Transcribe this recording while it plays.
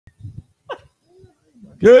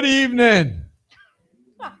Good evening.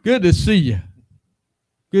 Good to see you.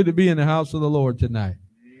 Good to be in the house of the Lord tonight.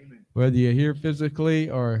 Whether you're here physically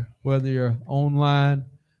or whether you're online,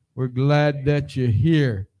 we're glad that you're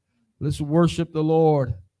here. Let's worship the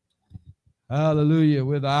Lord. Hallelujah.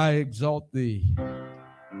 With I exalt thee.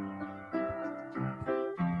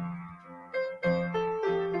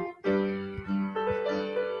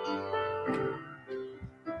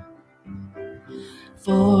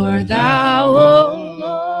 For thou, O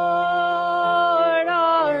Lord,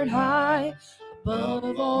 art high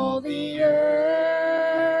above all the earth.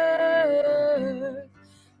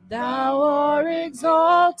 Thou art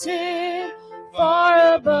exalted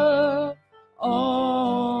far above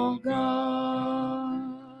all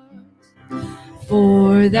gods.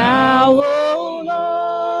 For thou, O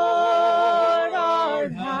Lord,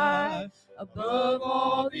 art high above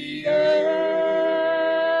all the earth.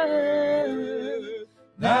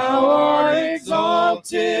 Thou art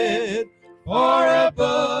exalted far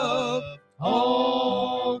above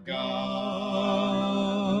all gods.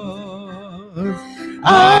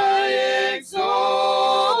 I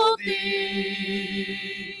exalt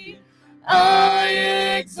thee. I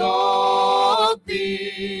exalt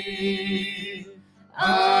thee.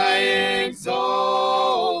 I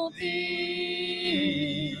exalt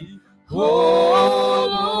thee. Oh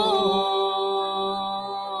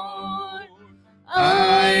Lord,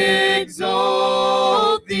 I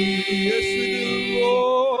exalt thee.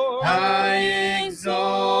 I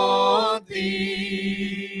exalt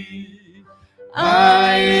thee.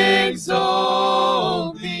 I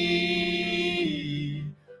exalt thee.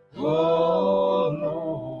 Oh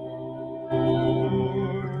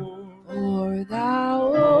Lord. For thou, O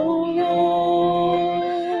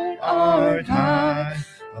Lord, art high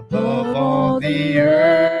above all the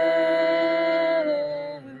earth.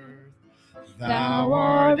 Thou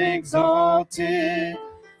art exalted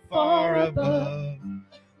far above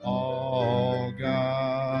all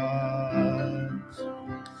gods.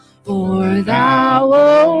 For thou,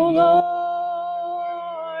 O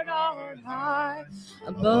Lord, art high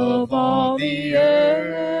above all the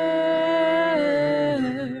earth.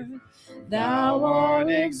 Thou art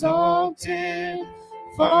exalted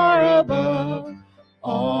far above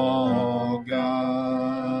all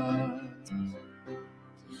gods.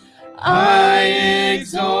 I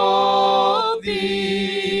exalt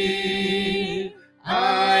thee.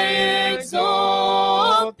 I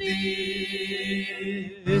exalt thee.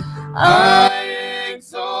 I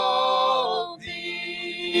exalt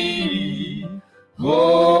thee.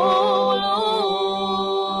 Oh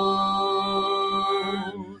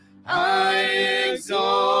Lord, I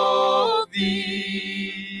exalt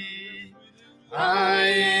thee.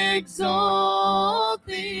 I exalt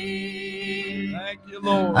thee. Thank you,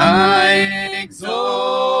 Lord. I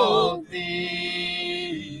exalt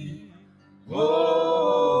thee,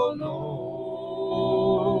 O Lord.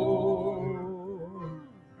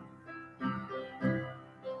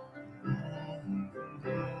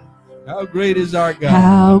 How great is our God?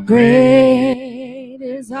 How great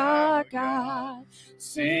is our God?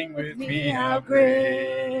 Sing with me, how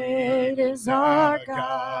great is our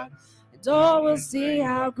God? And all will see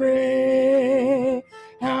how great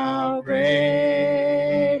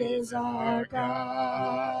is our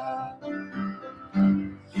God.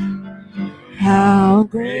 How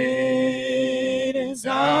great is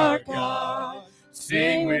our God?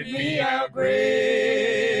 Sing with me, how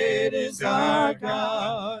great is our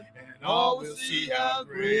God? And all will see how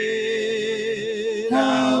great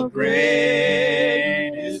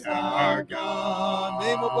is our God.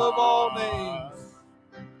 Name above all names.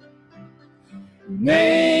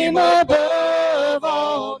 Name above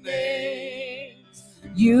all names.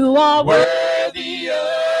 You are worthy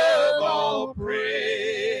of all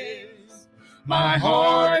praise. My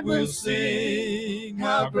heart will sing,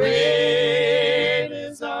 how great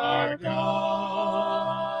is our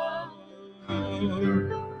God.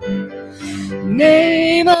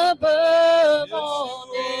 Name above all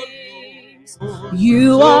names.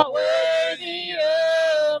 You are worthy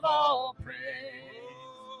of all praise.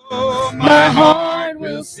 My heart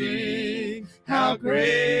will sing, how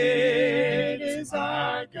great is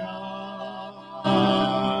our God.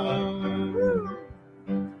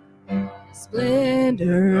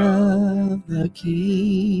 Splendor of the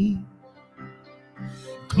King,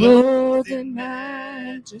 clothed in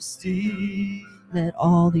majesty, let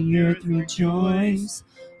all the earth rejoice,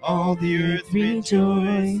 all the earth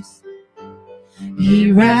rejoice.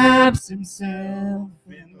 He wraps himself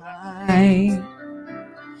in light,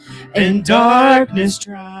 and darkness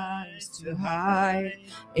tries to hide.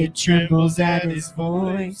 It trembles at his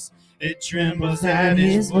voice. It trembles at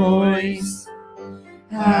his voice.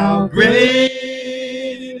 How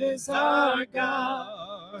great is our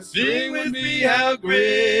God. Sing with me, how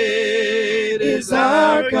great is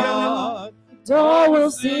our God. All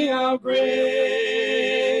will see how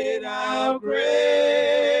great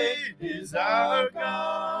is our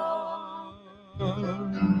God.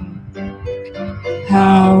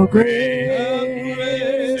 How great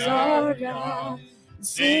is our God.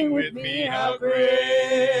 Sing with me, how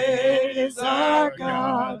great is our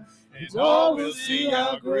God. And all will see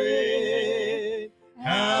how great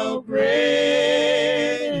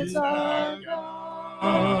is our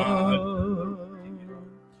God.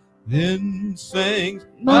 Then sings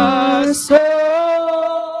My soul,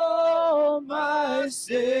 my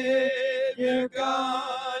Savior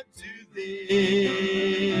God, to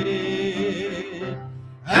thee.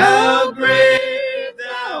 How great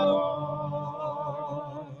thou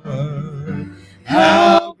art.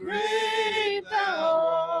 How great thou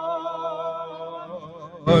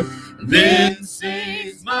art. Then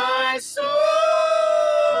sings my soul,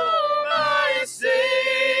 my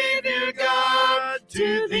Savior God,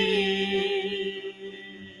 to thee.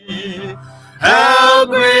 How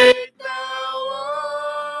great thou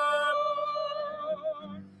art.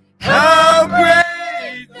 How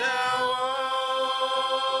great thou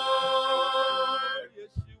art. Yes,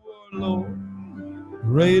 you are, Lord.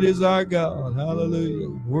 Great is our God. Hallelujah.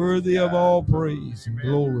 Worthy of all praise and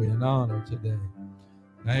glory and honor today.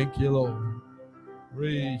 Thank you, Lord.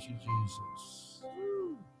 Praise you, Jesus.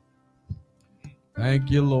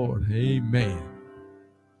 Thank you, Lord. Amen.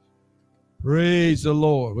 Praise the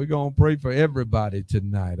Lord. We're going to pray for everybody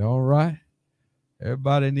tonight, all right?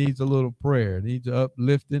 Everybody needs a little prayer, needs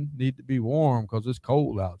uplifting, need to be warm because it's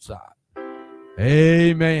cold outside.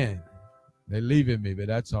 Amen. They're leaving me, but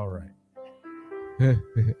that's all right.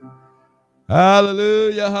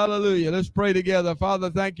 Hallelujah, hallelujah. Let's pray together. Father,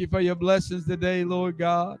 thank you for your blessings today, Lord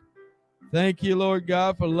God. Thank you, Lord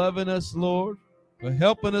God, for loving us, Lord, for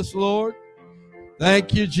helping us, Lord.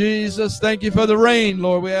 Thank you, Jesus. Thank you for the rain,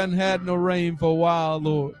 Lord. We hadn't had no rain for a while,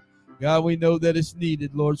 Lord. God, we know that it's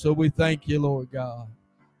needed, Lord, so we thank you, Lord God.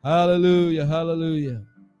 Hallelujah, hallelujah.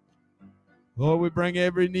 Lord, we bring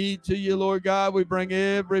every need to you, Lord God. We bring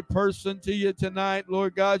every person to you tonight,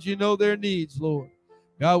 Lord God. You know their needs, Lord.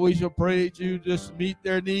 God, we shall pray that you just meet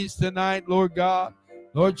their needs tonight, Lord God.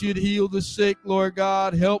 Lord, you'd heal the sick, Lord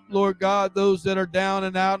God. Help, Lord God, those that are down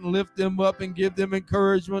and out and lift them up and give them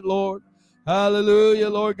encouragement, Lord. Hallelujah,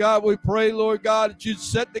 Lord God. We pray, Lord God, that you'd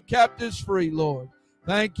set the captives free, Lord.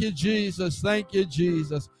 Thank you, Jesus. Thank you,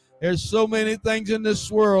 Jesus. There's so many things in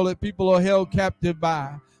this world that people are held captive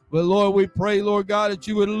by. But, Lord, we pray, Lord God, that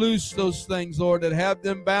you would loose those things, Lord, that have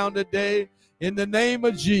them bound today in the name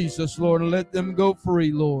of Jesus, Lord, and let them go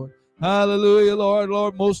free, Lord. Hallelujah, Lord.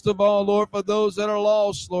 Lord, most of all, Lord, for those that are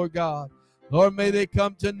lost, Lord God. Lord, may they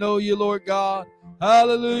come to know you, Lord God.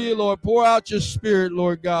 Hallelujah, Lord. Pour out your spirit,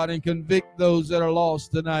 Lord God, and convict those that are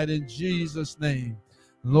lost tonight in Jesus' name.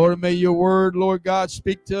 Lord, may your word, Lord God,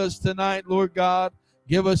 speak to us tonight, Lord God.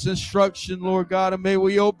 Give us instruction, Lord God, and may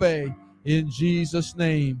we obey in Jesus'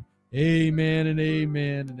 name. Amen and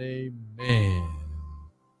amen and amen.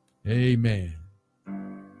 Amen.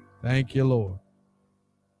 Thank you, Lord.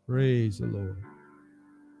 Praise the Lord.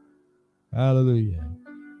 Hallelujah.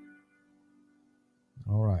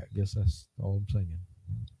 All right, I guess that's all I'm singing.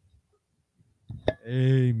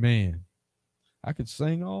 Amen. I could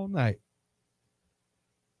sing all night.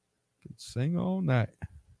 Could sing all night.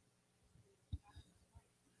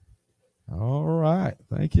 All right.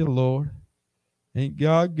 Thank you, Lord. Ain't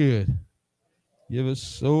God good? Give us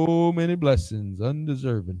so many blessings,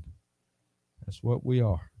 undeserving. That's what we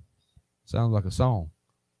are. Sounds like a song.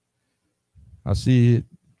 I see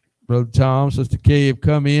Brother Tom, Sister Kay have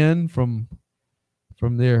come in from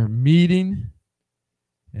their meeting,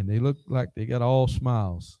 and they look like they got all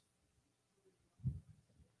smiles.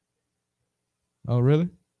 Oh, really?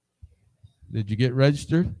 Did you get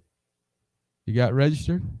registered? You got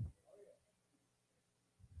registered?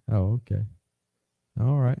 Oh, okay.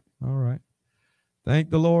 All right. All right. Thank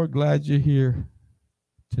the Lord. Glad you're here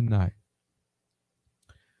tonight.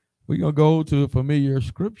 We're going to go to a familiar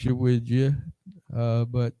scripture with you.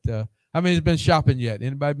 But how many has been shopping yet?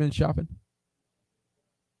 Anybody been shopping?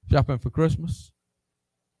 Shopping for Christmas?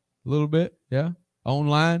 A little bit, yeah?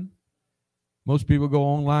 Online? Most people go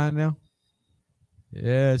online now?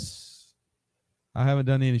 Yes. I haven't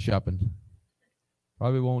done any shopping.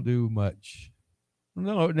 Probably won't do much.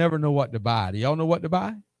 No, never know what to buy. Do y'all know what to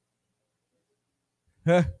buy?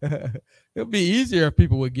 It'll be easier if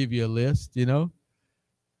people would give you a list, you know.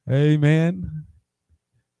 Amen.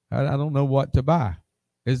 I don't know what to buy.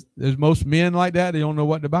 Is most men like that? They don't know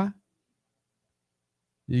what to buy?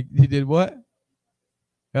 You did what?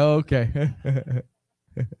 Oh, okay.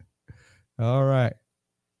 All right.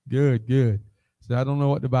 Good, good. So I don't know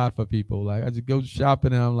what to buy for people. Like I just go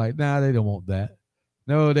shopping and I'm like, nah, they don't want that.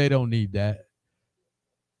 No, they don't need that.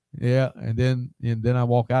 Yeah, and then I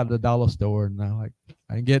walk out of the dollar store and I'm like,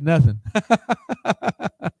 I ain't get nothing.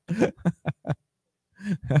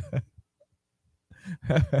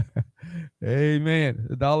 Amen.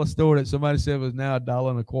 The dollar store that somebody said was now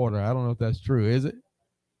 $1.25. I don't know if that's true. Is it?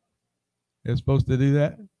 It's supposed to do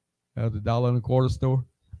that? The $1.25 store?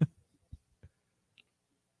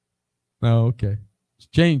 Oh, okay. It's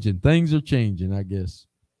changing. Things are changing, I guess.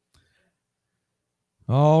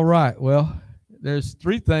 All right. Well, there's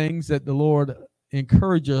 3 things that the Lord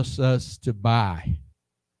encourages us to buy.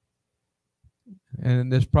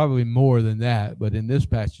 And there's probably more than that, but in this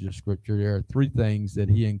passage of Scripture, there are 3 things that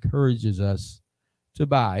he encourages us to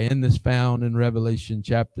buy. And this found in Revelation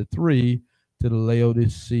chapter 3 to the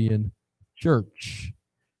Laodicean church.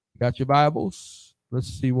 Got your Bibles? Let's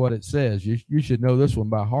see what it says. You should know this one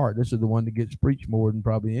by heart. This is the one that gets preached more than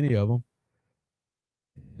probably any of them.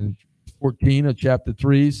 And 14 of chapter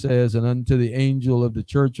 3 says, and unto the angel of the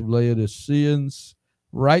church of Laodiceans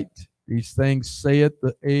write, these things saith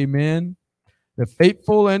the Amen, the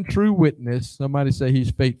faithful and true witness. Somebody say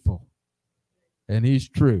he's faithful and he's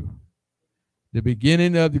true. The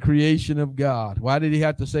beginning of the creation of God. Why did he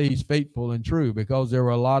have to say he's faithful and true? Because there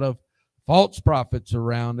were a lot of false prophets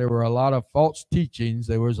around. There were a lot of false teachings.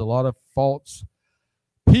 There was a lot of false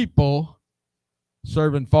people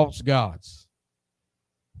serving false gods.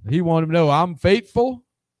 He wanted to know, I'm faithful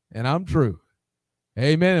and I'm true.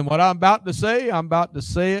 Amen. And what I'm about to say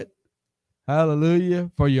it, hallelujah,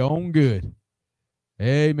 for your own good.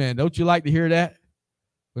 Amen. Don't you like to hear that?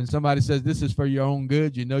 When somebody says this is for your own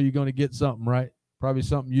good, you know you're going to get something, right? Probably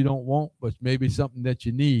something you don't want, but maybe something that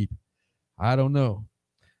you need. I don't know.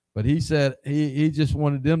 But he said he just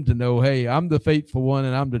wanted them to know, hey, I'm the faithful one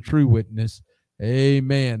and I'm the true witness.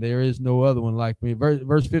 Amen. There is no other one like me.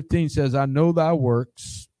 Verse 15 says, I know thy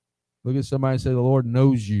works. Look at somebody and say, the Lord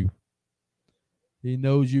knows you. He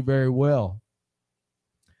knows you very well.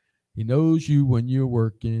 He knows you when you're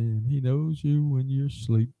working. He knows you when you're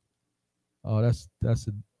asleep. Oh, that's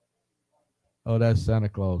Santa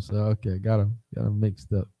Claus. Okay, got him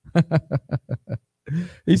mixed up.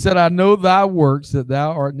 He said, I know thy works, that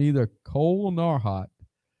thou art neither cold nor hot.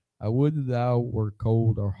 I would that thou were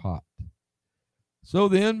cold or hot. So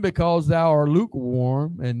then, because thou art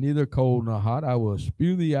lukewarm and neither cold nor hot, I will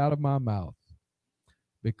spew thee out of my mouth.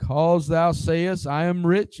 Because thou sayest, I am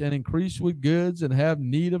rich and increase with goods and have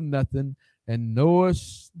need of nothing, and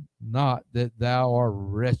knowest not that thou art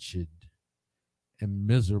wretched and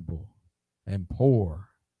miserable and poor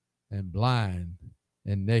and blind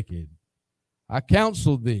and naked. I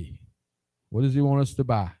counsel thee. What does he want us to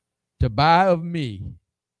buy? To buy of me.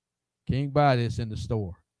 Can't buy this in the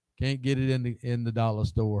store. Can't get it in the dollar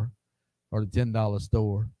store or the $10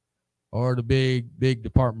 store or the big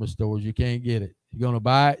department stores. You can't get it. You're going to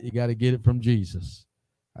buy it, you got to get it from Jesus.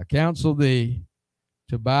 I counsel thee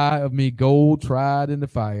to buy of me gold tried in the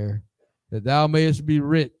fire, that thou mayest be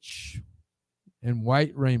rich in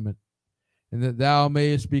white raiment, and that thou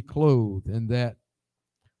mayest be clothed, and that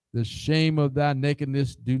the shame of thy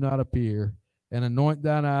nakedness do not appear, and anoint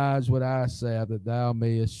thine eyes with eye salve, that thou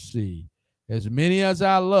mayest see. As many as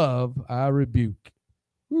I love, I rebuke.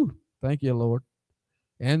 Whew, thank you, Lord.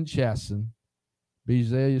 And chasten. Be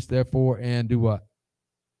zealous, therefore, and do what?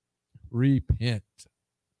 Repent.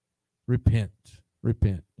 Repent.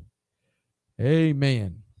 Repent.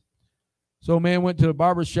 Amen. So man went to the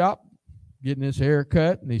barber shop, getting his hair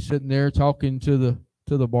cut, and he's sitting there talking to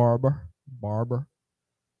the barber.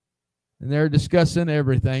 And they're discussing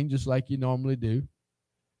everything, just like you normally do.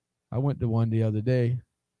 I went to one the other day.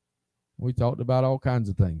 We talked about all kinds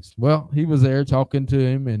of things. Well, he was there talking to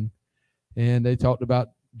him, and they talked about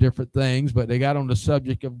different things, but they got on the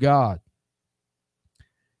subject of God.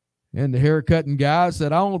 And the haircutting guy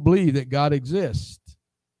said, I don't believe that God exists.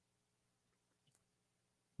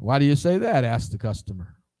 Why do you say that? Asked the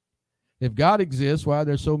customer. If God exists, why are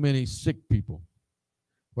there so many sick people?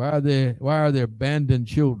 Why are there abandoned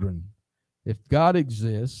children? If God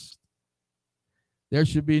exists, there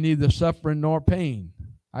should be neither suffering nor pain.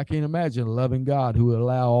 I can't imagine a loving God who would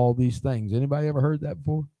allow all these things. Anybody ever heard that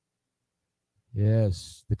before?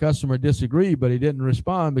 Yes. The customer disagreed, but he didn't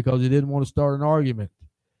respond because he didn't want to start an argument.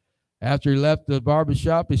 After he left the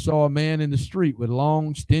barbershop, he saw a man in the street with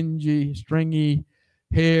long, stingy, stringy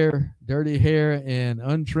hair, dirty hair, and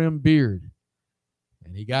untrimmed beard.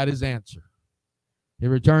 And he got his answer. He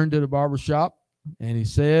returned to the barbershop, and he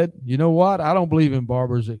said, you know what? I don't believe in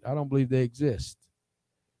barbers. I don't believe they exist.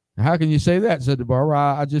 How can you say that? Said the barber.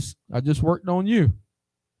 I just worked on you.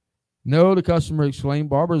 No, the customer exclaimed.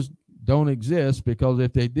 Barbers don't exist, because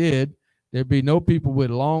if they did, there'd be no people with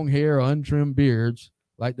long hair or untrimmed beards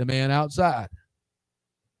like the man outside.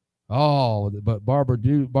 Oh, but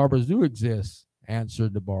barbers do exist,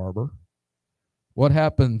 answered the barber. What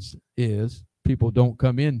happens is people don't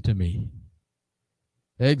come in to me.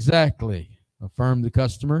 Exactly, affirmed the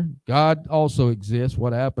customer. God also exists.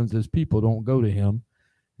 What happens is people don't go to him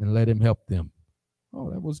and let him help them. Oh,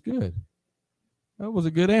 that was good. That was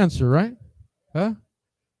a good answer, right? Huh?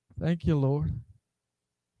 Thank you, Lord.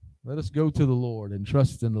 Let us go to the Lord and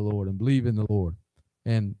trust in the Lord and believe in the Lord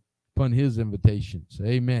and upon his invitations.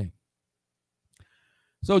 Amen.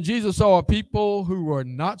 So Jesus saw a people who were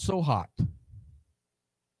not so hot.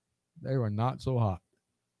 They were not so hot.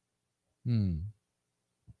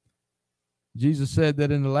 Jesus said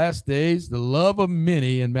that in the last days, the love of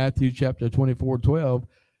many, in Matthew chapter 24:12,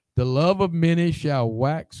 the love of many shall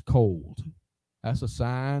wax cold. That's a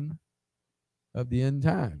sign of the end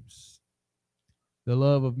times. The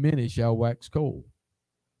love of many shall wax cold.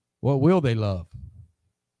 What will they love?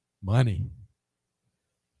 Money.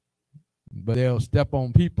 But they'll step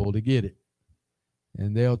on people to get it.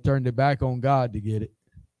 And they'll turn their back on God to get it.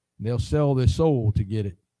 They'll sell their soul to get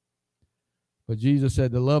it. But Jesus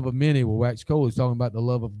said the love of many will wax cold. He's talking about the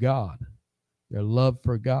love of God. Their love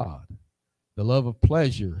for God. The love of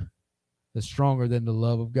pleasure is stronger than the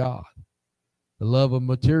love of God. The love of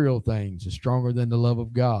material things is stronger than the love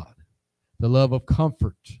of God. The love of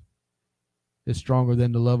comfort is stronger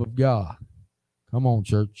than the love of God. Come on,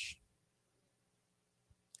 church.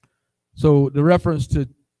 So the reference to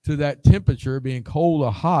that temperature being cold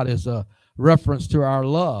or hot is a reference to our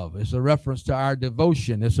love. It's a reference to our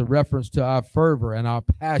devotion. It's a reference to our fervor and our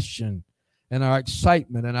passion and our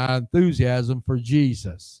excitement and our enthusiasm for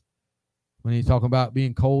Jesus. When he's talking about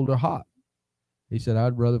being cold or hot, he said,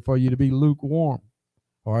 I'd rather for you to be lukewarm,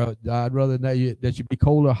 or I'd rather that you be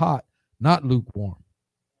cold or hot, not lukewarm.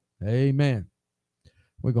 Amen.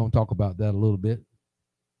 We're going to talk about that a little bit.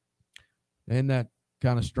 Isn't that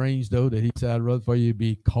kind of strange, though, that he said, I'd rather for you to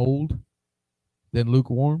be cold than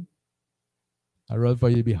lukewarm? I'd rather for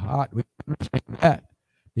you to be hot. We understand that.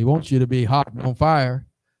 He wants you to be hot and on fire,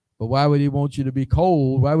 but why would he want you to be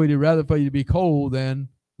cold? Why would he rather for you to be cold than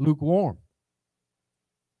lukewarm?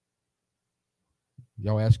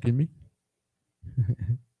 Y'all asking me?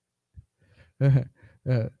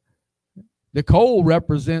 The cold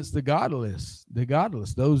represents the godless,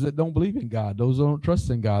 those that don't believe in God, those that don't trust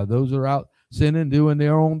in God, those that are out sinning, doing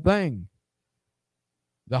their own thing.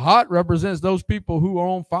 The hot represents those people who are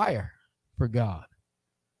on fire for God.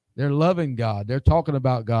 They're loving God. They're talking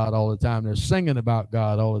about God all the time. They're singing about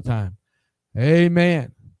God all the time.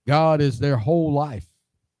 Amen. God is their whole life.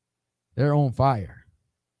 They're on fire.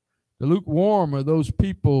 The lukewarm are those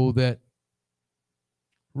people that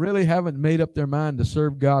really haven't made up their mind to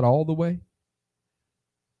serve God all the way.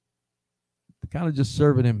 They're kind of just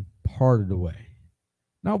serving him part of the way,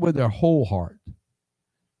 not with their whole heart.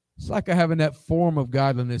 It's like having that form of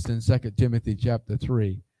godliness in 2 Timothy chapter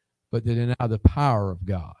 3, but they deny the power of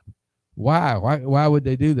God. Why? Why would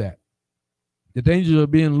they do that? The danger of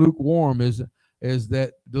being lukewarm is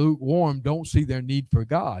that the lukewarm don't see their need for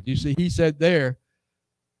God. You see, he said there,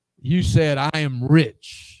 you said, I am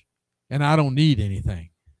rich and I don't need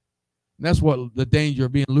anything. And that's what the danger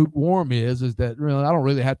of being lukewarm is that really, I don't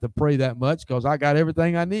really have to pray that much because I got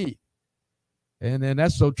everything I need. And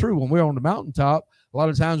that's so true. When we're on the mountaintop, a lot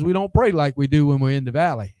of times we don't pray like we do when we're in the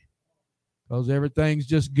valley, because everything's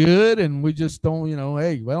just good and we just don't,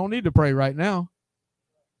 hey, we don't need to pray right now.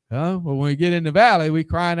 But when we get in the valley, we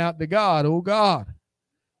crying out to God, oh God,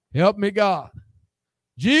 help me, God.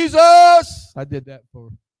 Jesus! I did that for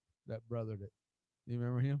that brother. You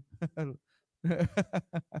remember him?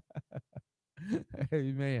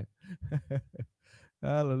 Amen.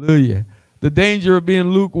 Hallelujah. The danger of being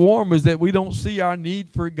lukewarm is that we don't see our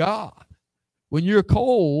need for God. When you're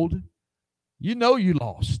cold, you know you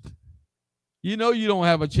lost. You know you don't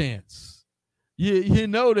have a chance. You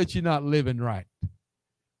know that you're not living right.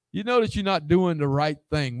 You know that you're not doing the right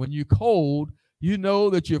thing. When you're cold, you know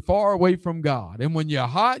that you're far away from God. And when you're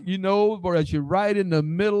hot, you know that you're right in the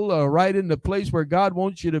middle or right in the place where God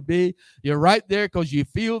wants you to be. You're right there because you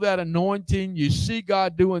feel that anointing. You see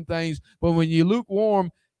God doing things. But when you're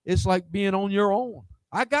lukewarm, it's like being on your own.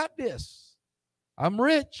 I got this. I'm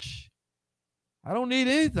rich. I don't need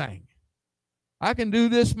anything. I can do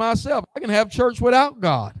this myself. I can have church without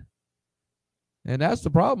God. And that's the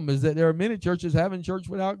problem, is that there are many churches having church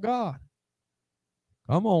without God.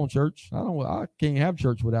 Come on, church. I can't have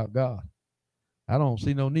church without God. I don't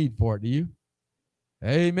see no need for it, do you?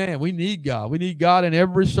 Amen. We need God. We need God in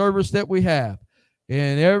every service that we have.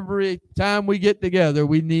 And every time we get together,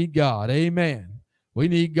 we need God. Amen. We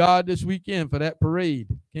need God this weekend for that parade.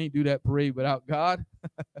 Can't do that parade without God.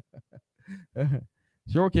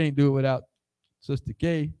 Sure can't do it without Sister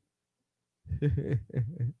Kay.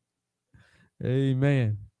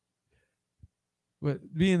 Amen.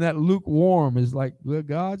 But being that lukewarm is like, well,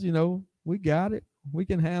 God, we got it. We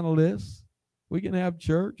can handle this. We can have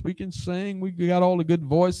church. We can sing. We got all the good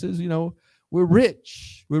voices. We're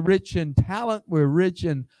rich. We're rich in talent. We're rich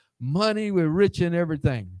in money. We're rich in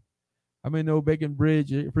everything. I mean, Bacon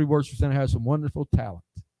Bridge, Free Worship Center has some wonderful talent.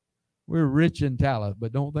 We're rich in talent,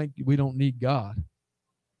 but don't think we don't need God.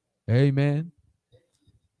 Amen.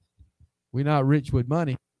 We're not rich with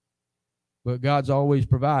money, but God's always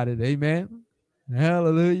provided. Amen.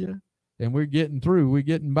 Hallelujah. And we're getting through. We're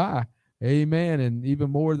getting by. Amen. And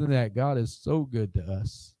even more than that, God is so good to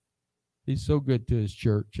us. He's so good to his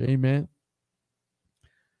church. Amen.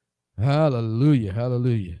 Hallelujah.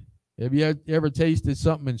 Hallelujah. Have you ever tasted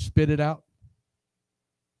something and spit it out?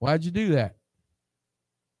 Why'd you do that?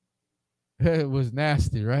 It was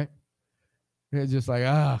nasty, right? It's just like,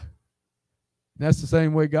 That's the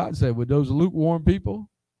same way God said, with those lukewarm people,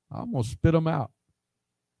 I'm going to spit them out.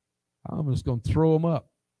 I'm just going to throw them up.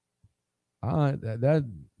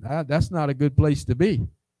 That's not a good place to be.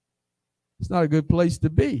 It's not a good place to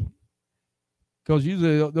be. Because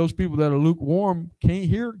usually those people that are lukewarm can't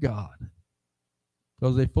hear God.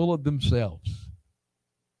 Because they're full of themselves.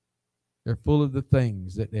 They're full of the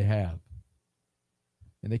things that they have.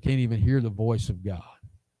 And they can't even hear the voice of God.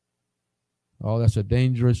 Oh, that's a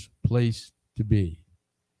dangerous place to be.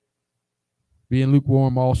 Being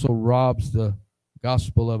lukewarm also robs the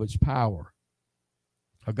gospel of its power.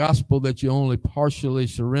 A gospel that you only partially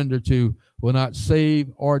surrender to will not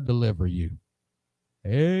save or deliver you.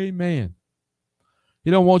 Amen.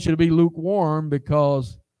 He don't want you to be lukewarm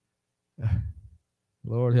because,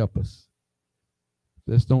 Lord help us.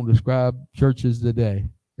 This don't describe churches today.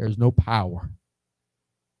 There's no power.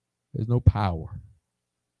 There's no power.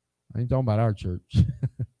 I ain't talking about our church.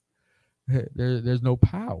 There's no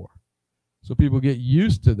power. So people get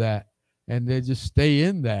used to that and they just stay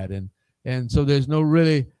in that. And so there's no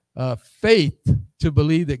really faith to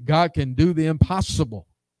believe that God can do the impossible.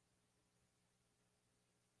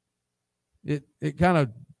 It kind of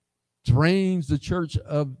drains the church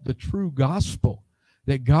of the true gospel,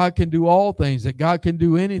 that God can do all things, that God can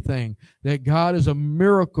do anything, that God is a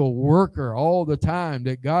miracle worker all the time,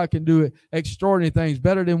 that God can do extraordinary things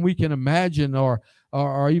better than we can imagine or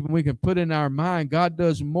even we can put in our mind. God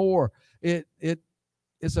does more.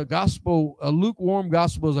 It's a gospel, a lukewarm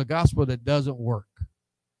gospel is a gospel that doesn't work.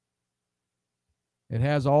 It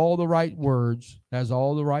has all the right words, has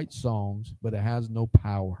all the right songs, but it has no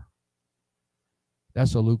power.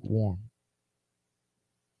 That's a lukewarm.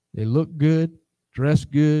 They look good, dress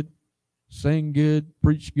good, sing good,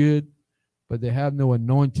 preach good, but they have no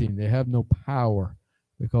anointing. They have no power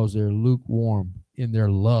because they're lukewarm in their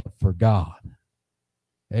love for God.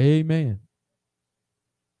 Amen.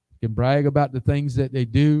 Can brag about the things that they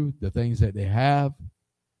do, the things that they have,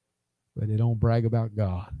 but they don't brag about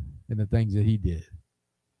God and the things that he did.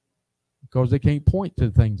 Because they can't point to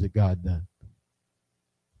the things that God done.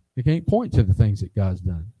 They can't point to the things that God's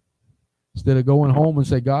done. Instead of going home and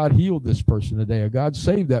say, God healed this person today, or God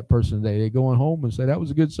saved that person today, they're going home and say, that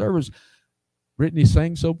was a good service. Brittany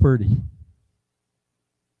sang so pretty.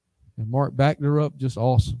 And Mark backed her up just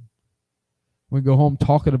awesome. We go home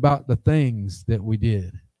talking about the things that we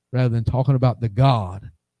did, rather than talking about the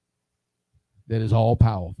God that is all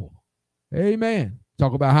powerful. Amen.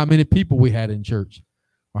 Talk about how many people we had in church,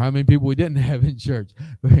 or how many people we didn't have in church.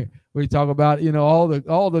 We talk about,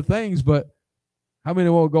 all the things, but how many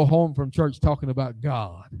will go home from church talking about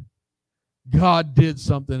God? God did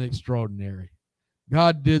something extraordinary.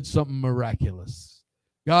 God did something miraculous.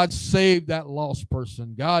 God saved that lost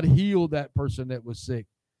person. God healed that person that was sick.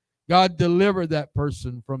 God delivered that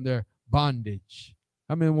person from their bondage.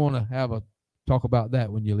 How many want to talk about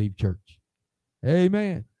that when you leave church?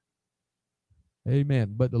 Amen.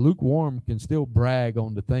 Amen. But the lukewarm can still brag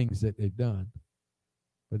on the things that they've done,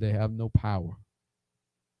 but they have no power.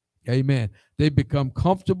 Amen. They become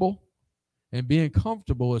comfortable, and being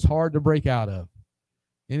comfortable is hard to break out of.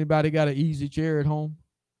 Anybody got an easy chair at home?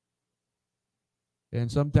 And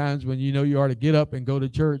sometimes when you ought to get up and go to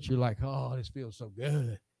church, you're like, oh, this feels so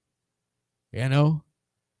good.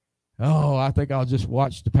 Oh, I think I'll just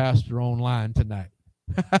watch the pastor online tonight.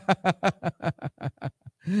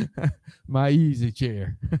 My easy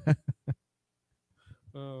chair.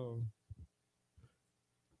 Oh,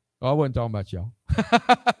 I wasn't talking about y'all.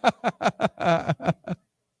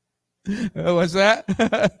 What's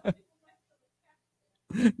that?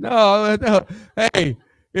 No. Hey,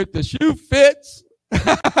 if the shoe fits,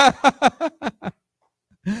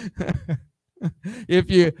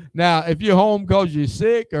 if you're home because you're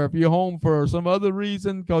sick, or if you're home for some other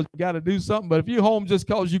reason because you got to do something, but if you're home just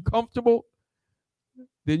because you're comfortable,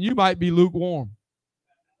 then you might be lukewarm.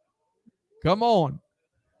 Come on.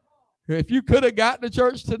 If you could have gotten to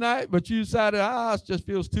church tonight, but you decided, it just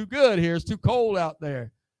feels too good here. It's too cold out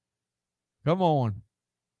there. Come on.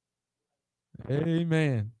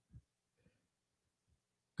 Amen.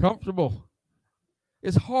 Comfortable.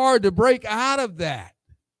 It's hard to break out of that.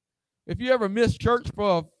 If you ever miss church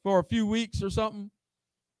for a few weeks or something,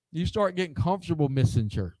 you start getting comfortable missing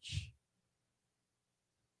church.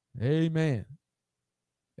 Amen.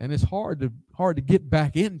 And it's hard to get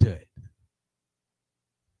back into it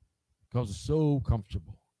because it's so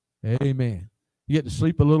comfortable. Amen. You get to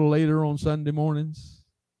sleep a little later on Sunday mornings.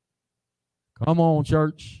 Come on,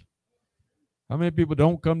 church. How many people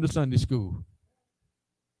don't come to Sunday school?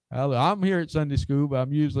 I'm here at Sunday school, but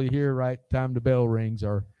I'm usually here right time the bell rings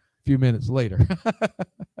or a few minutes later.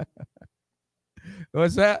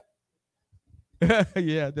 What's that?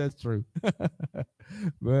 Yeah, that's true.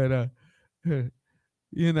 But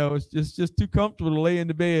it's just too comfortable to lay in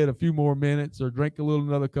the bed a few more minutes or drink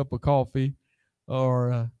another cup of coffee,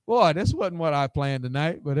 or boy, this wasn't what I planned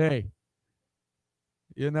tonight. But hey,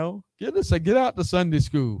 get out to Sunday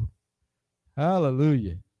school.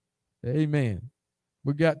 Hallelujah, amen.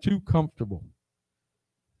 We got too comfortable.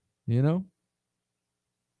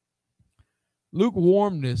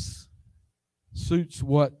 Lukewarmness suits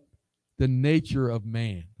what the nature of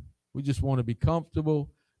man. We just want to be comfortable,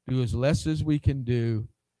 do as less as we can do,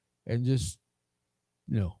 and just,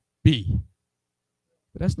 be.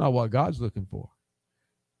 But that's not what God's looking for.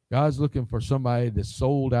 God's looking for somebody that's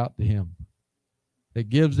sold out to him, that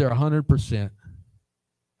gives their 100%.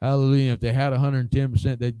 Hallelujah. If they had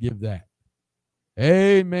 110%, they'd give that.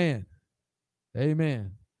 Amen.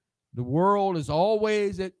 Amen. The world is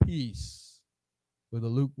always at peace with a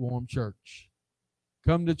lukewarm church.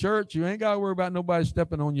 Come to church, you ain't got to worry about nobody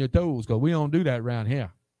stepping on your toes, because we don't do that around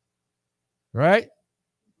here. Right?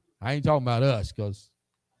 I ain't talking about us, because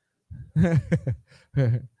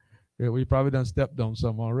we probably done stepped on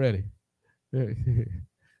some already.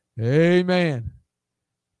 Amen.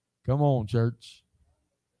 Come on, church.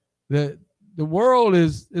 The world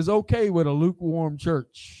is okay with a lukewarm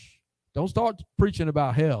church. Don't start preaching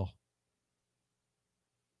about hell.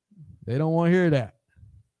 They don't want to hear that.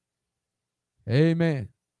 Amen.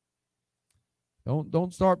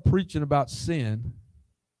 Don't start preaching about sin.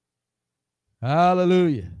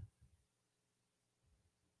 Hallelujah.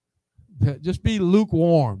 Just be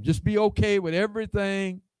lukewarm. Just be okay with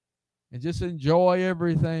everything and just enjoy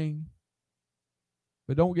everything.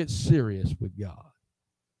 But don't get serious with God.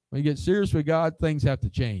 When you get serious with God, things have to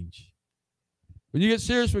change. When you get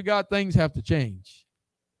serious with God, things have to change.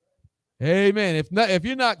 Amen. If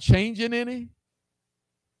you're not changing any,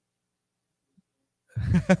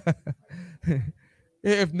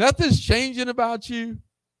 if nothing's changing about you,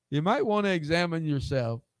 you might want to examine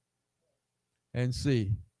yourself and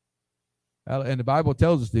see. And the Bible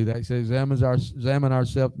tells us to do that. It says, examine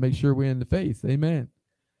ourselves to make sure we're in the faith. Amen.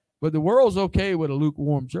 But the world's okay with a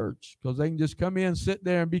lukewarm church because they can just come in, sit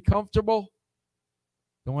there, and be comfortable.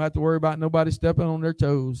 Don't have to worry about nobody stepping on their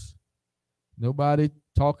toes. Nobody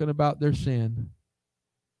talking about their sin.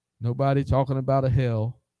 Nobody talking about a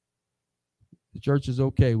hell. The church is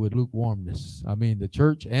okay with lukewarmness. I mean, the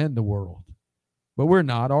church and the world. But we're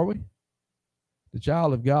not, are we? The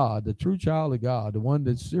child of God, the true child of God, the one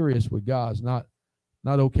that's serious with God, is not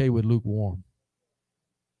okay with lukewarm.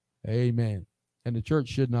 Amen. And the church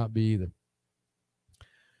should not be either.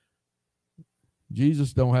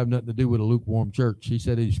 Jesus don't have nothing to do with a lukewarm church. He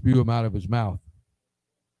said he'd spew them out of his mouth.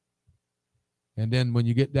 And then when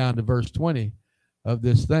you get down to verse 20 of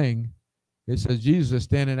this thing, it says Jesus is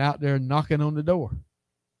standing out there knocking on the door.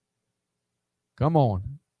 Come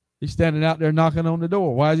on. He's standing out there knocking on the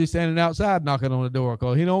door. Why is he standing outside knocking on the door?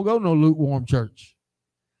 Because he don't go to no lukewarm church.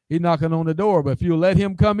 He's knocking on the door, but if you let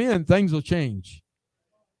him come in, things will change.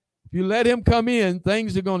 If you let him come in,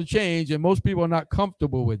 things are going to change, and most people are not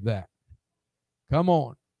comfortable with that. Come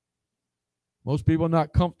on. Most people are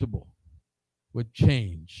not comfortable with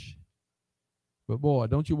change. But boy,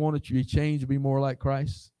 don't you want to be changed to be more like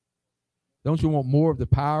Christ? Don't you want more of the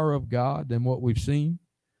power of God than what we've seen?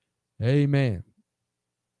 Amen.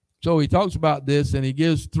 So he talks about this, and he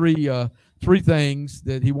gives three things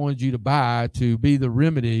that he wanted you to buy to be the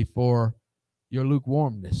remedy for your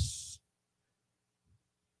lukewarmness.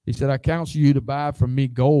 He said, I counsel you to buy from me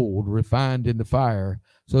gold refined in the fire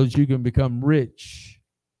so that you can become rich.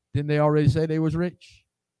 Didn't they already say they was rich?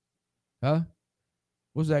 Huh?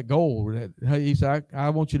 What's that gold? He said, I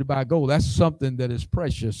want you to buy gold. That's something that is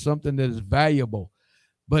precious, something that is valuable,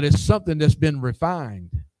 but it's something that's been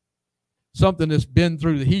refined, something that's been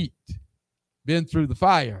through the heat, been through the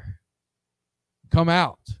fire, come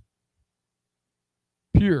out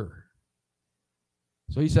pure.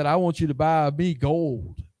 So he said, I want you to buy me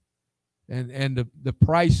gold. And the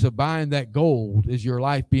price of buying that gold is your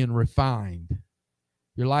life being refined,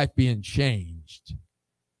 your life being changed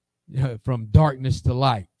from darkness to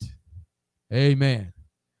light. Amen.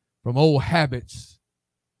 From old habits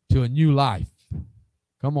to a new life.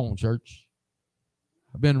 Come on, church.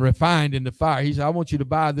 I've been refined in the fire. He said, I want you to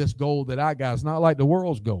buy this gold that I got. It's not like the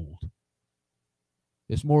world's gold.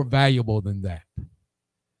 It's more valuable than that.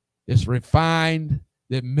 It's refined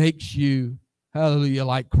that makes you, hallelujah,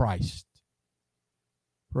 like Christ.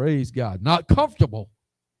 Praise God. Not comfortable.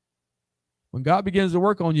 When God begins to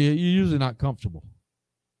work on you, you're usually not comfortable.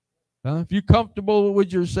 If you're comfortable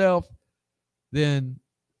with yourself, then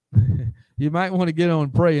you might want to get on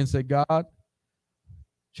and pray and say, God,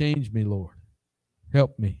 change me, Lord.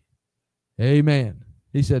 Help me. Amen.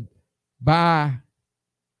 He said, buy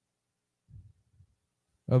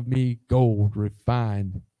of me gold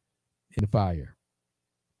refined in the fire.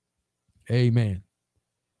 Amen.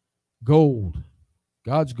 Gold.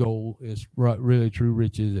 God's gold is what really true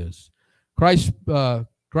riches is. Christ's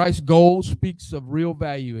gold speaks of real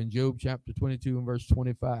value in Job chapter 22 and verse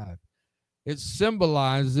 25. It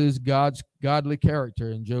symbolizes God's godly character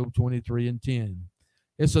in Job 23 and 10.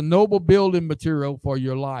 It's a noble building material for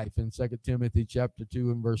your life in 2 Timothy chapter 2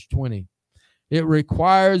 and verse 20. It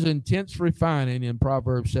requires intense refining in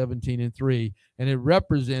Proverbs 17 and 3, and it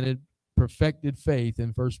represented perfected faith in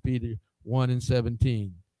 1 Peter 1 and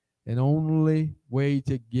 17. And only way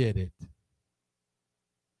to get it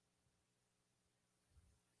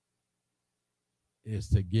is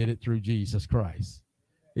to get it through Jesus Christ.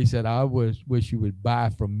 He said, I wish you would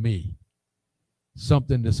buy from me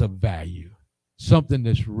something that's of value, something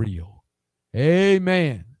that's real.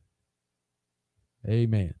 Amen.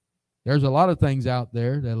 Amen. There's a lot of things out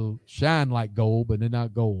there that'll shine like gold, but they're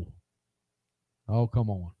not gold. Oh,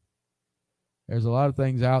 come on. There's a lot of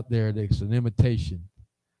things out there that's an imitation.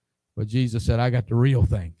 But Jesus said, I got the real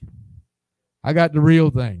thing. I got the real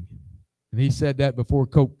thing. And he said that before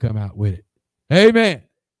Coke come out with it. Amen.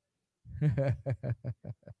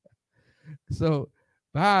 So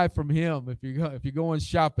buy from him if you're going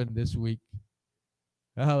shopping this week.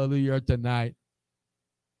 Hallelujah. Or tonight.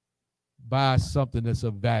 Buy something that's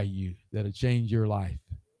of value that'll change your life.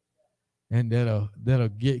 And that'll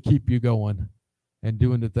keep you going and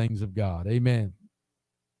doing the things of God. Amen.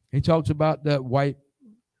 He talks about that white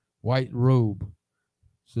robe.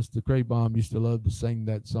 Sister Craybaum used to love to sing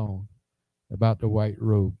that song about the white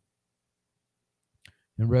robe.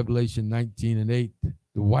 In Revelation 19 and 8,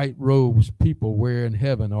 the white robes people wear in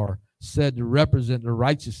heaven are said to represent the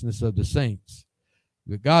righteousness of the saints.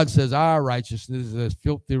 But God says our righteousness is as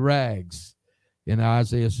filthy rags in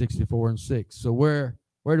Isaiah 64 and 6. So where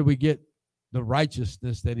do we get the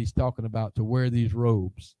righteousness that he's talking about to wear these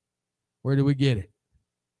robes? Where do we get it?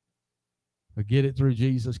 We get it through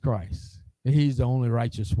Jesus Christ. He's the only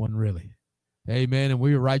righteous one, really. Amen. And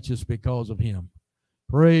we're righteous because of him.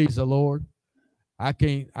 Praise the Lord. I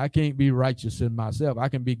can't be righteous in myself. I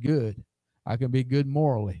can be good. I can be good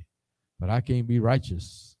morally, but I can't be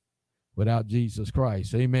righteous without Jesus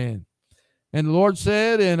Christ. Amen. And the Lord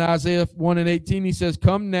said in Isaiah 1 and 18, he says,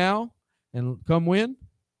 come now, and come when?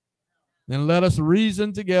 And let us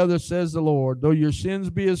reason together, says the Lord. Though your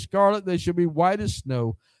sins be as scarlet, they shall be white as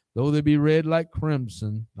snow. Though they be red like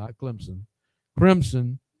crimson, not Clemson,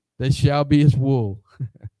 crimson, they shall be as wool.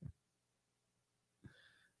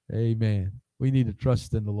 Amen. We need to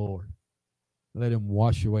trust in the Lord. Let him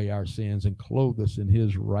wash away our sins and clothe us in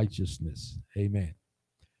his righteousness. Amen.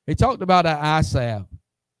 He talked about an eye salve.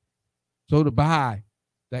 So to buy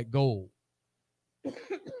that gold,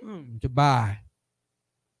 to buy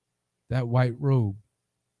that white robe,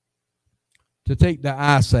 to take the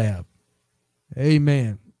eye salve,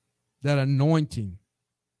 amen, that anointing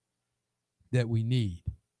that we need.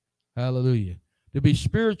 Hallelujah. To be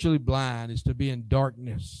spiritually blind is to be in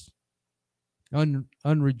darkness,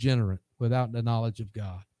 unregenerate, without the knowledge of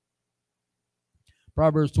God.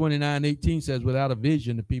 Proverbs 29:18 says, without a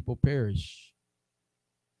vision, the people perish.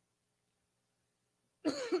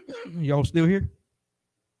 Y'all still here?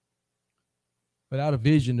 Without a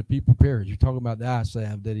vision, the people perish. You're talking about the eye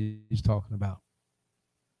salve that he's talking about.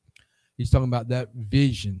 He's talking about that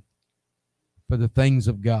vision for the things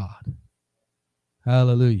of God.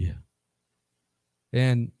 Hallelujah.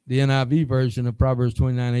 And the NIV version of Proverbs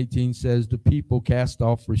 29:18 says, the people cast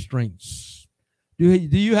off restraints. Do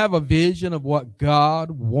you have a vision of what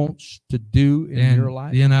God wants to do in your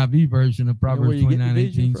life? The NIV version of Proverbs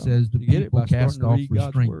 29:18 says, the people cast off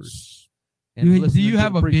restraints. Do you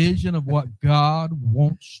have a vision of what God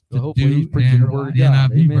wants to do in the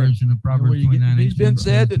NIV version of Proverbs 29:18? It's been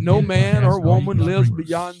said that no man or woman lives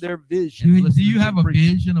beyond their vision. Do you have a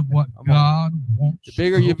vision of what God wants to do? The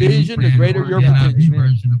bigger your vision, the greater your potential.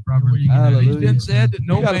 Hallelujah. It's been said that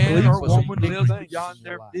no man or woman lives beyond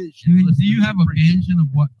their vision. Do you have a vision of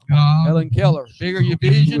what God? Helen Keller. The bigger your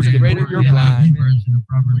vision, the greater your mind.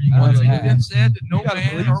 It's been said that no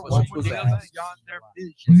man or woman lives beyond their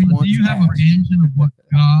vision. Do you have a vision of what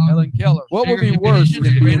God? Helen Keller. What would be worse than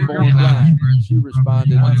being born blind? She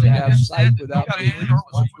responded, to have sight without vision.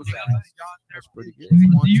 That's pretty good.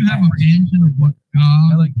 Do you have a vision of what God?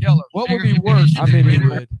 Helen Keller. What would be worse? How many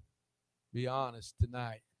would be honest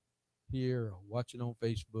tonight, here, watching on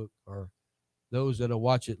Facebook, or those that'll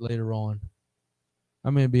watch it later on?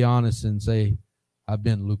 I'm going to be honest and say, I've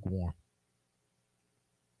been lukewarm.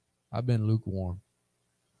 I've been lukewarm.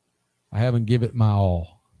 I haven't given it my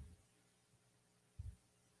all.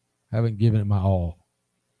 Haven't given it my all.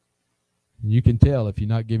 You can tell if you're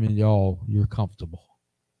not giving it all, you're comfortable.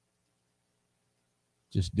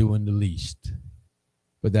 Just doing the least.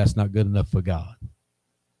 But that's not good enough for God.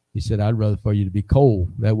 He said, I'd rather for you to be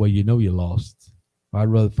cold. That way you know you're lost. I'd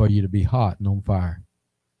rather for you to be hot and on fire.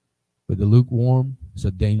 But the lukewarm is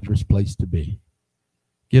a dangerous place to be.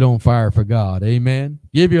 Get on fire for God. Amen.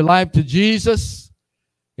 Give your life to Jesus.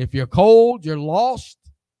 If you're cold, you're lost.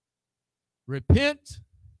 Repent.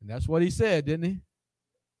 And that's what he said, didn't he?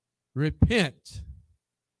 Repent.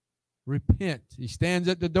 Repent. He stands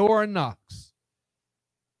at the door and knocks.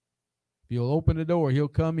 If you'll open the door, he'll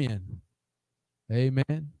come in. Amen.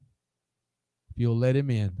 If you'll let him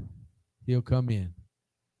in, he'll come in.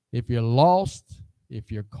 If you're lost,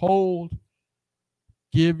 if you're cold,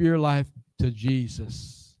 give your life to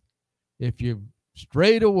Jesus. If you're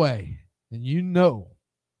strayed away and you know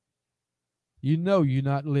you're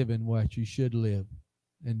not living what you should live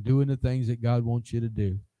and doing the things that God wants you to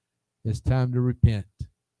do, it's time to repent.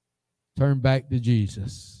 Turn back to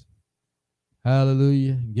Jesus.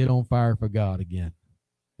 Hallelujah. And get on fire for God again.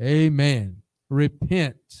 Amen.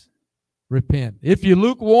 Repent. Repent. If you're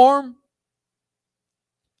lukewarm,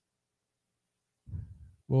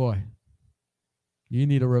 boy, you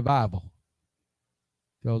need a revival.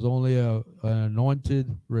 Because only an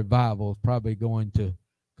anointed revival is probably going to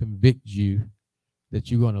convict you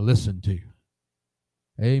that you're going to listen to.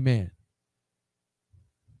 Amen.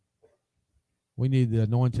 We need the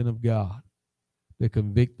anointing of God to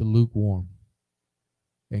convict the lukewarm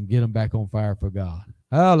and get them back on fire for God.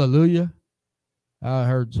 Hallelujah. I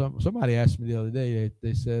heard somebody asked me the other day,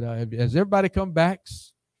 they said, has everybody come back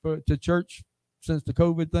to church since the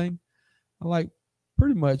COVID thing? I'm like,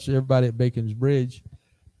 pretty much everybody at Bacon's Bridge.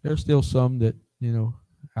 There's still some that,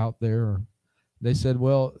 out there. They said,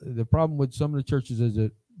 well, the problem with some of the churches is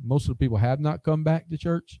that most of the people have not come back to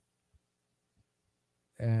church,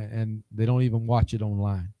 and they don't even watch it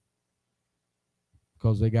online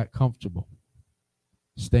because they got comfortable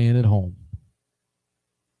staying at home.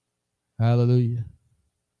 Hallelujah.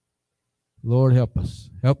 Lord, help us.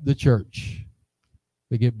 Help the church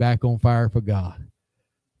to get back on fire for God.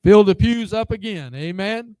 Fill the pews up again.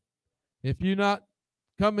 Amen. If you're not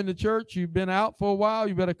coming to church, you've been out for a while,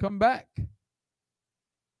 you better come back.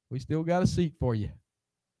 We still got a seat for you.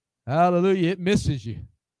 Hallelujah. It misses you.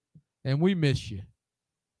 And we miss you.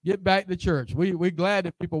 Get back to church. We're glad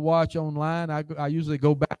that people watch online. I usually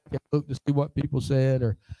go back and look to see what people said,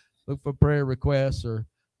 or look for prayer requests, or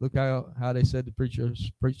look how they said the preacher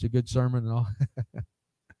preached a good sermon and all.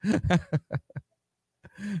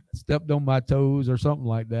 Stepped on my toes or something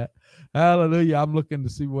like that. Hallelujah. I'm looking to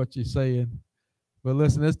see what you're saying. But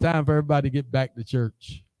listen, it's time for everybody to get back to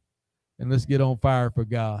church. And let's get on fire for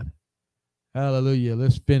God. Hallelujah.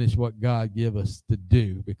 Let's finish what God give us to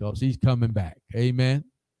do, because he's coming back. Amen.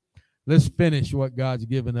 Let's finish what God's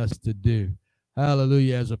given us to do.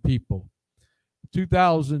 Hallelujah, as a people.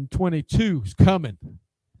 2022 is coming.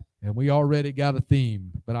 And we already got a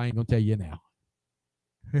theme, but I ain't going to tell you now.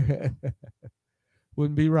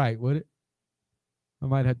 Wouldn't be right, would it? I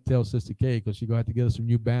might have to tell Sister Kay, because she's going to have to get us some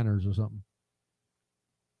new banners or something.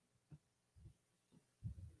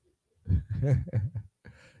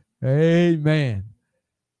 Amen.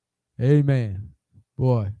 Amen.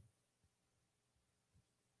 Boy.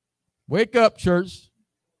 Wake up, church.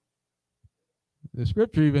 The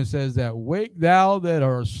scripture even says that, wake thou that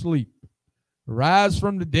are asleep. Rise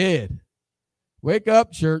from the dead. Wake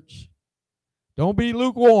up, church. Don't be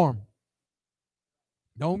lukewarm.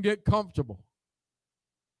 Don't get comfortable.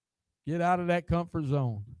 Get out of that comfort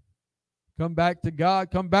zone. Come back to God.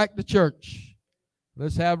 Come back to church.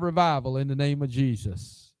 Let's have revival in the name of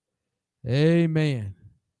Jesus. Amen.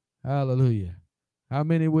 Hallelujah. How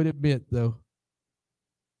many would admit, though,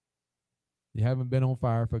 you haven't been on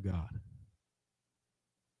fire for God?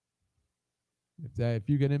 If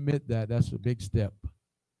you can admit that, that's a big step.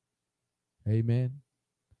 Amen.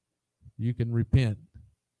 You can repent.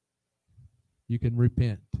 You can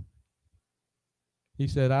repent. He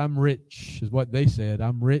said, I'm rich, is what they said.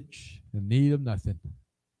 I'm rich in need of nothing.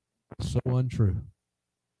 So untrue.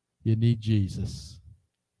 You need Jesus.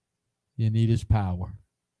 You need his power.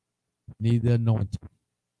 You need the anointing.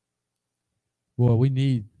 Boy, we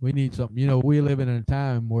need something. You know, we live in a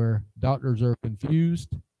time where doctors are confused,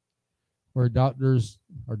 where doctors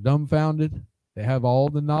are dumbfounded. They have all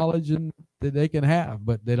the knowledge that they can have,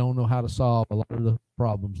 but they don't know how to solve a lot of the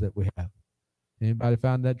problems that we have. Anybody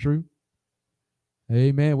found that true?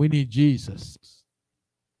 Amen. We need Jesus.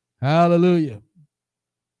 Hallelujah.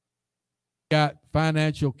 Got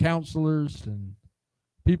financial counselors and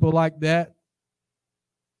people like that.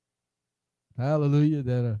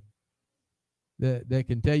 Hallelujah. That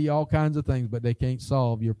can tell you all kinds of things, but they can't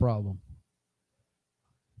solve your problem.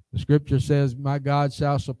 The scripture says, my God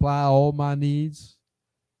shall supply all my needs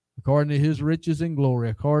according to his riches and glory,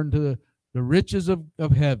 according to the riches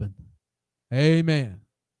of heaven. Amen.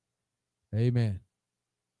 Amen.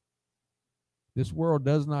 This world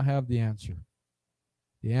does not have the answer.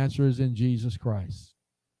 The answer is in Jesus Christ.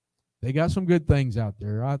 They got some good things out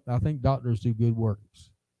there. I think doctors do good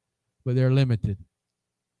works, but they're limited.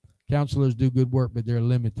 Counselors do good work, but they're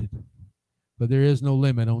limited. But there is no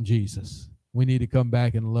limit on Jesus. We need to come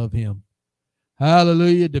back and love him.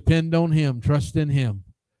 Hallelujah. Depend on him. Trust in him.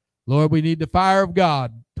 Lord, we need the fire of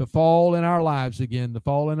God to fall in our lives again, to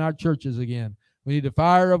fall in our churches again. We need the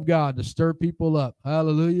fire of God to stir people up.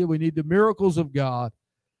 Hallelujah. We need the miracles of God.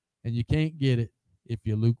 And you can't get it if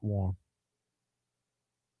you're lukewarm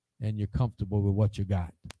and you're comfortable with what you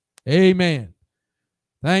got. Amen.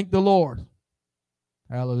 Thank the Lord.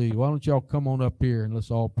 Hallelujah. Why don't y'all come on up here and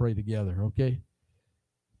let's all pray together, okay?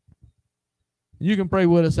 You can pray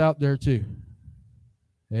with us out there too.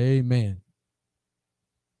 Amen.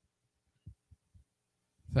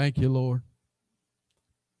 Thank you, Lord.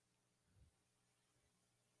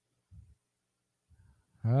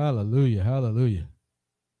 Hallelujah. Hallelujah.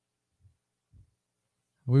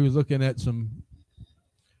 We were looking at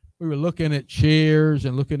chairs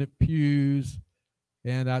and looking at pews,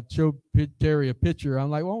 and I showed Terry a picture. I'm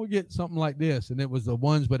like, why don't we get something like this? And it was the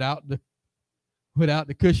ones without the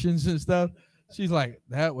cushions and stuff. She's like,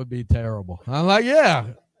 that would be terrible. I'm like, yeah.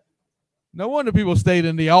 No wonder people stayed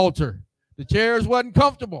in the altar. The chairs wasn't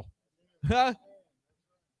comfortable. Huh?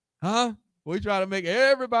 We try to make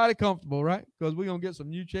everybody comfortable, right? Because we're going to get some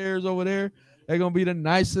new chairs over there. They're going to be the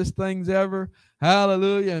nicest things ever.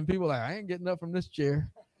 Hallelujah. And people are like, I ain't getting up from this chair.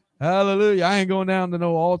 Hallelujah. I ain't going down to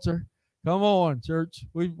no altar. Come on, church.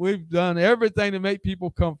 We've done everything to make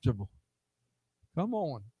people comfortable. Come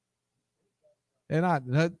on. And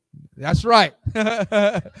that's right.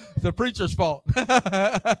 It's the preacher's fault.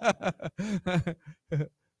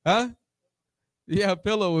 Huh? Yeah, a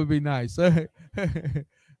pillow would be nice.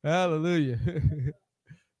 Hallelujah.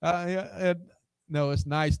 No, it's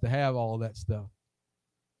nice to have all that stuff.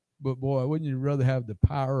 But boy, wouldn't you rather have the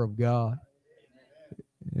power of God?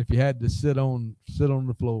 If you had to sit on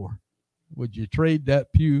the floor, would you trade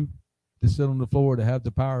that pew to sit on the floor to have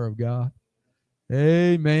the power of God?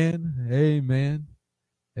 Amen. Amen.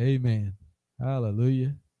 Amen.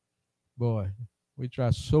 Hallelujah. Boy, we try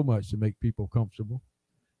so much to make people comfortable,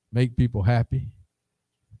 make people happy.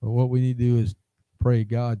 But what we need to do is pray,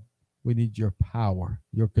 God, we need your power,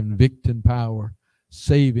 your convicting power,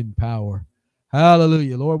 saving power.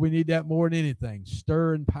 Hallelujah. Lord, we need that more than anything.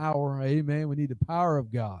 Stirring power. Amen. We need the power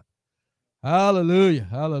of God. Hallelujah.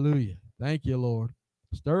 Hallelujah. Thank you, Lord.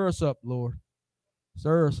 Stir us up, Lord.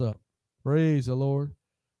 Stir us up. Praise the Lord.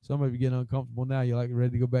 Some of you getting uncomfortable now. You're like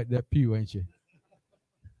ready to go back to that pew, ain't you?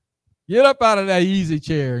 Get up out of that easy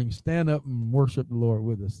chair and stand up and worship the Lord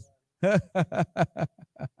with us.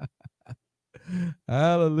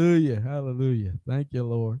 Hallelujah. Hallelujah. Thank you,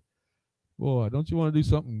 Lord. Boy, don't you want to do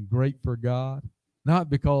something great for God? Not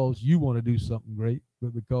because you want to do something great,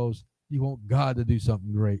 but because you want God to do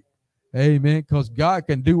something great. Amen. Because God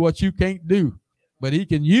can do what you can't do, but he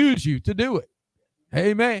can use you to do it.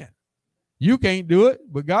 Amen. You can't do it,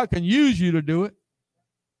 but God can use you to do it.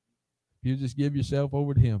 You just give yourself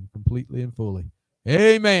over to him completely and fully.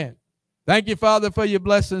 Amen. Thank you, Father, for your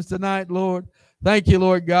blessings tonight, Lord. Thank you,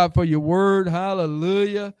 Lord God, for your word.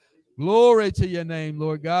 Hallelujah. Glory to your name,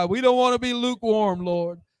 Lord God. We don't want to be lukewarm,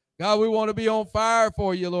 Lord. God, we want to be on fire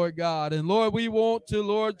for you, Lord God. And Lord, we want to,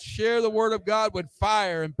 Lord, share the word of God with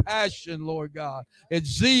fire and passion, Lord God. It's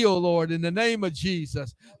zeal, Lord, in the name of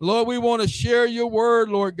Jesus. Lord, we want to share your word,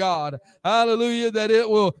 Lord God. Hallelujah, that it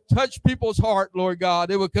will touch people's heart, Lord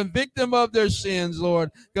God. It will convict them of their sins,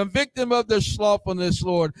 Lord. Convict them of their slothfulness,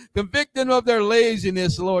 Lord. Convict them of their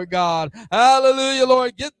laziness, Lord God. Hallelujah,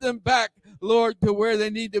 Lord. Get them back, Lord, to where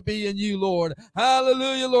they need to be in you, Lord.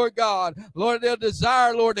 Hallelujah, Lord God. Lord, they'll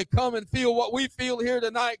desire, Lord, to come and feel what we feel here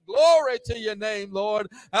tonight. Glory to your name, Lord.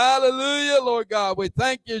 Hallelujah, Lord God. We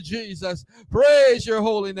thank you, Jesus. Praise your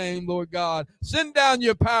holy name, Lord God. Send down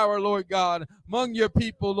your power, Lord God, among your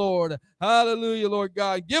people, Lord. Hallelujah, Lord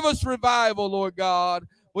God. Give us revival, Lord God.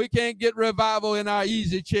 We can't get revival in our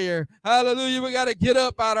easy chair. Hallelujah. We got to get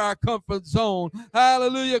up out of our comfort zone.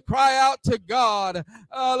 Hallelujah. Cry out to God.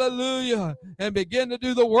 Hallelujah. And begin to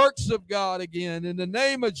do the works of God again in the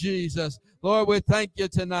name of Jesus. Lord, we thank you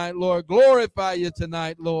tonight, Lord. Glorify you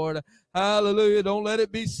tonight, Lord. Hallelujah. Don't let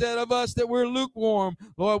it be said of us that we're lukewarm.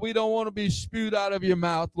 Lord, we don't want to be spewed out of your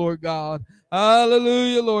mouth, Lord God.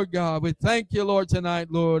 Hallelujah, Lord God. We thank you, Lord, tonight,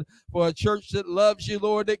 Lord, for a church that loves you,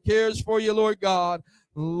 Lord, that cares for you, Lord God.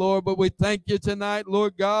 Lord, but we thank you tonight,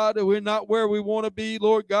 Lord God, that we're not where we want to be,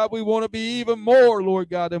 Lord God. We want to be even more, Lord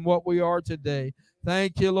God, than what we are today.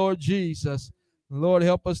 Thank you, Lord Jesus. Lord,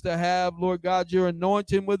 help us to have, Lord God, your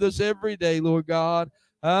anointing with us every day, Lord God.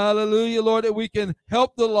 Hallelujah, Lord, that we can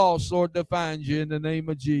help the lost, Lord, to find you in the name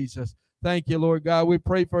of Jesus. Thank you, Lord God. We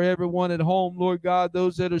pray for everyone at home, Lord God,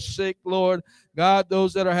 those that are sick, Lord God,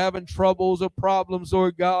 those that are having troubles or problems,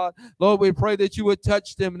 Lord God. Lord, we pray that you would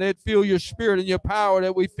touch them and they'd feel your spirit and your power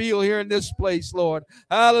that we feel here in this place, Lord.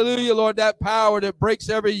 Hallelujah, Lord, that power that breaks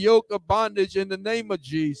every yoke of bondage in the name of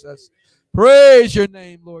Jesus. Praise your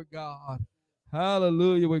name, Lord God.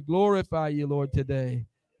 Hallelujah. We glorify you, Lord, today.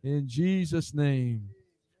 In Jesus' name.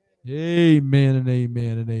 Amen and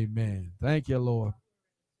amen and amen. Thank you, Lord.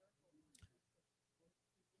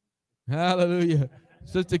 Hallelujah.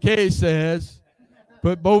 Sister Kay says,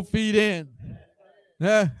 put both feet in.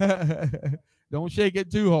 Don't shake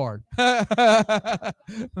it too hard.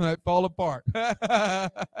 Might fall apart.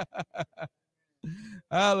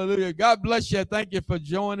 Hallelujah. God bless you. Thank you for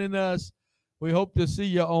joining us. We hope to see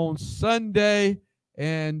you on Sunday.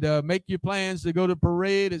 And make your plans to go to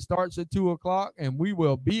parade. It starts at 2 o'clock, and we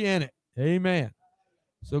will be in it. Amen.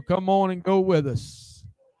 So come on and go with us.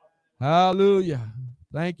 Hallelujah.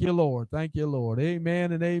 Thank you, Lord. Thank you, Lord.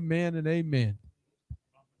 Amen and amen and amen.